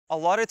A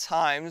lot of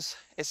times,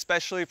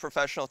 especially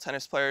professional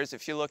tennis players,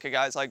 if you look at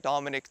guys like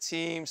Dominic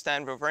Thiem,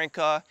 Stan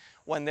Wawrinka,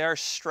 when they're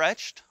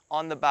stretched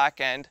on the back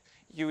end,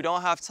 you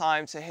don't have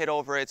time to hit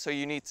over it, so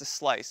you need to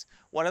slice.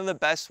 One of the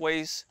best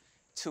ways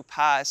to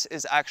pass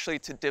is actually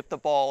to dip the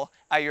ball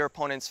at your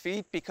opponent's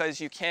feet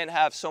because you can't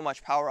have so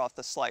much power off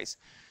the slice.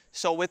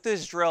 So with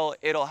this drill,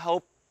 it'll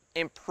help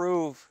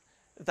improve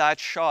that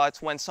shot.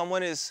 When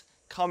someone is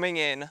coming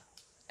in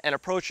and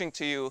approaching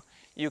to you,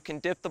 you can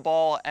dip the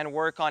ball and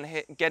work on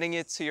getting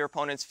it to your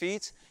opponent's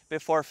feet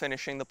before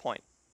finishing the point.